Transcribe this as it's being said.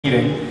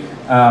meeting.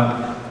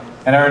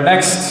 And our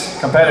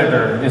next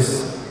competitor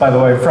is, by the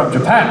way, from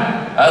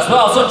Japan. As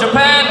well, so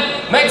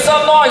Japan, make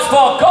some noise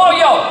for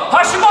Koyo,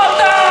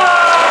 Hashimoto!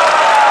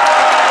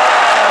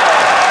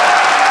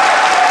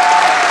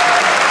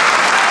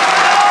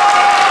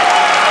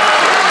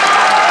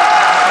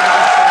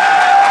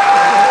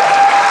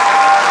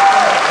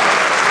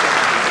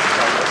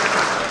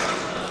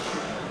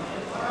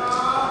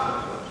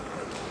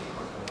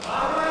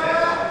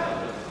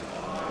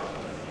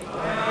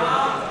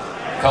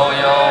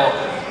 Koyo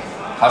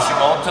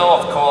Hashimoto,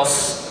 of course,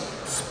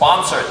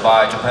 sponsored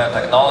by Japan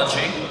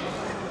Technology,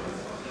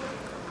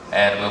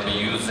 and will be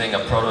using a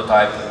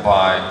prototype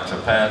by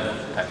Japan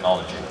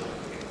Technology.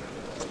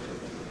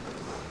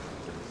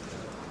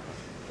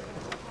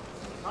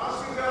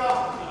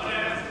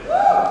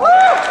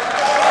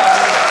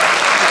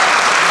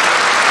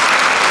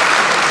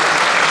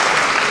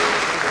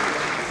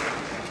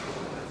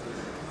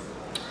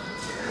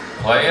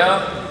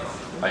 Player,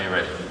 are you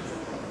ready?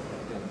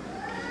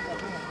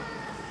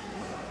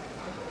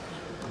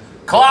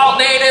 Cloud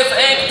Native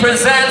Inc.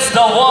 presents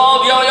the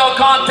World Yo-Yo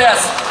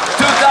Contest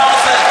 2023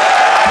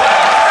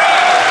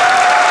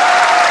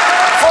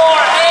 for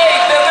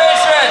A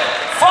Division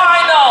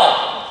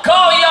Final,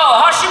 Koyo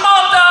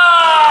Hashimoto!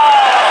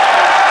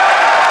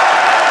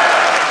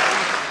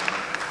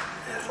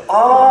 If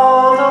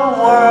all the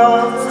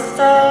world's a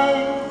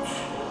stage,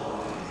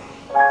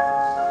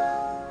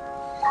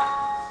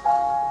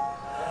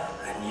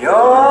 and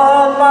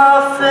you're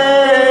my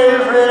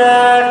favorite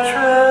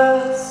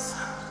actress,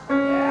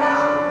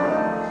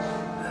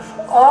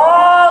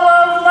 all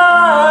of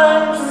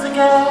life's a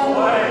game,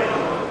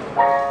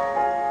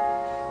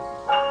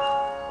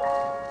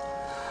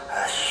 I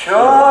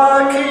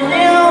sure could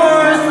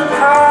use the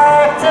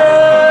practice.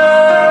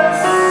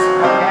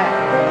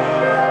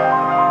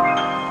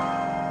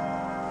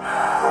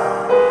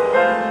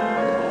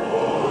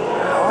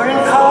 I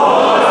wouldn't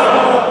call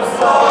it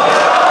so.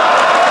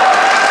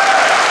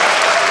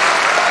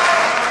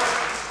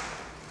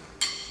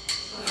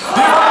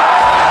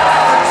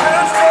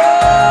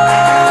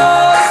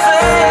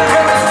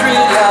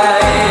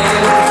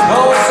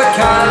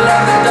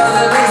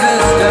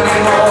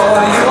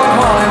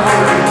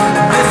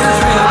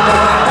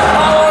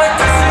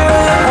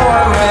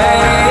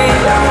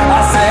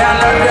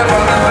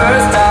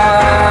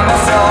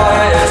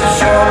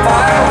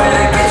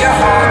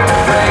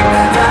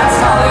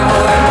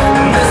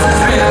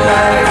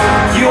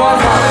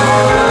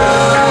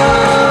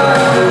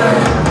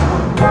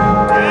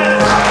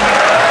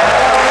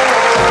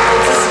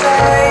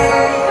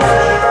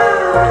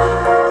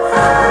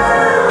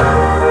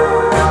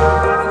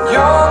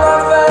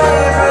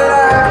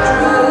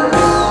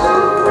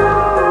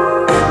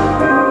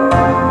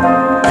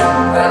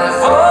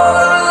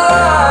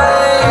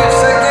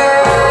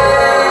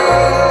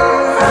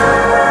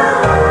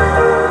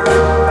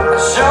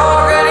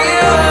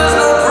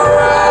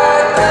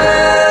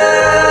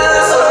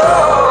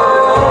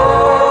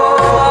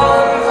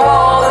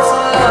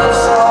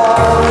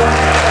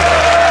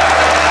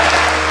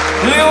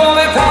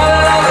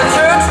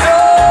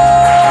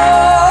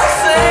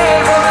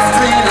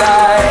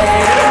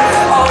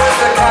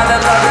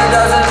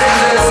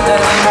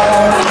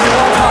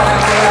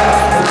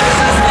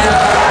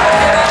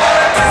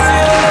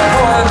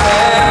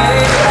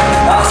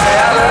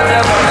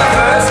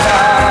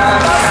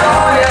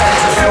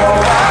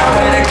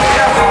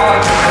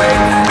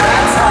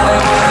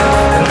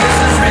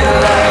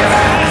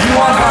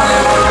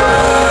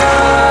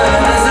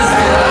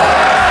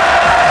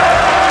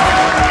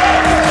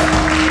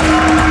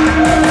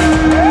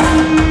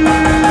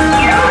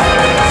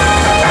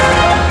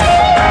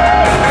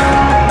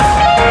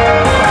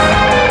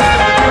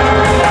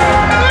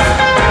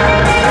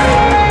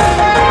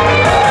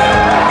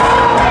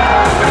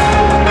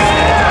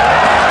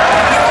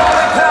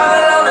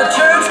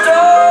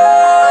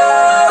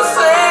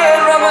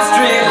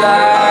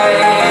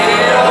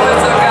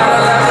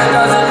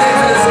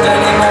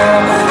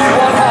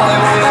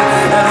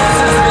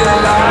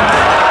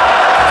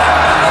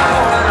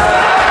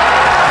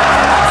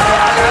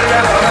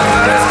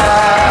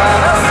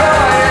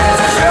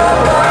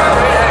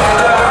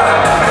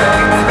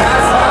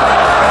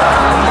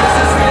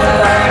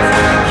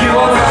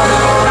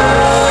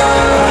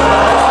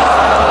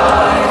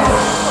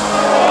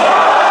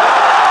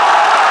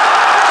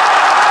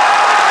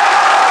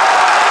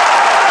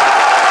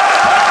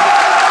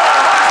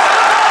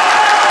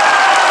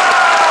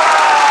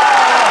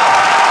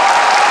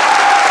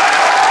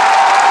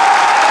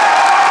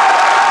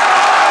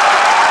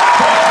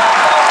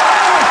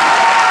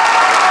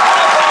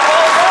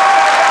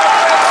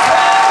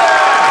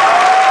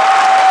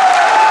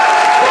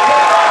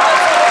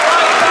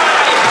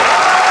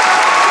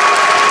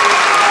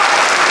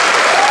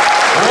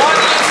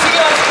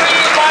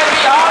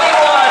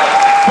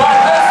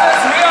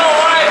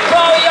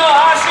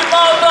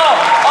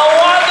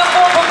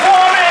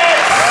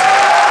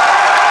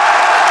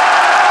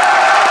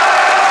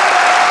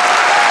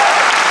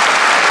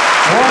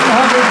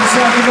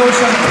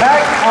 Emotion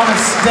packed on a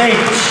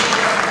stage.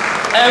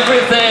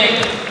 Everything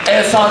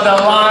is on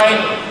the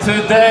line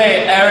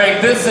today,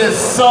 Eric. This is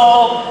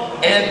so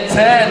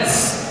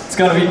intense. It's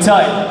gonna be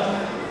tight.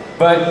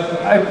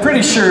 But I'm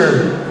pretty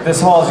sure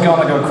this hall is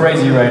gonna go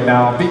crazy right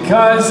now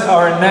because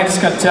our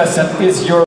next contestant is your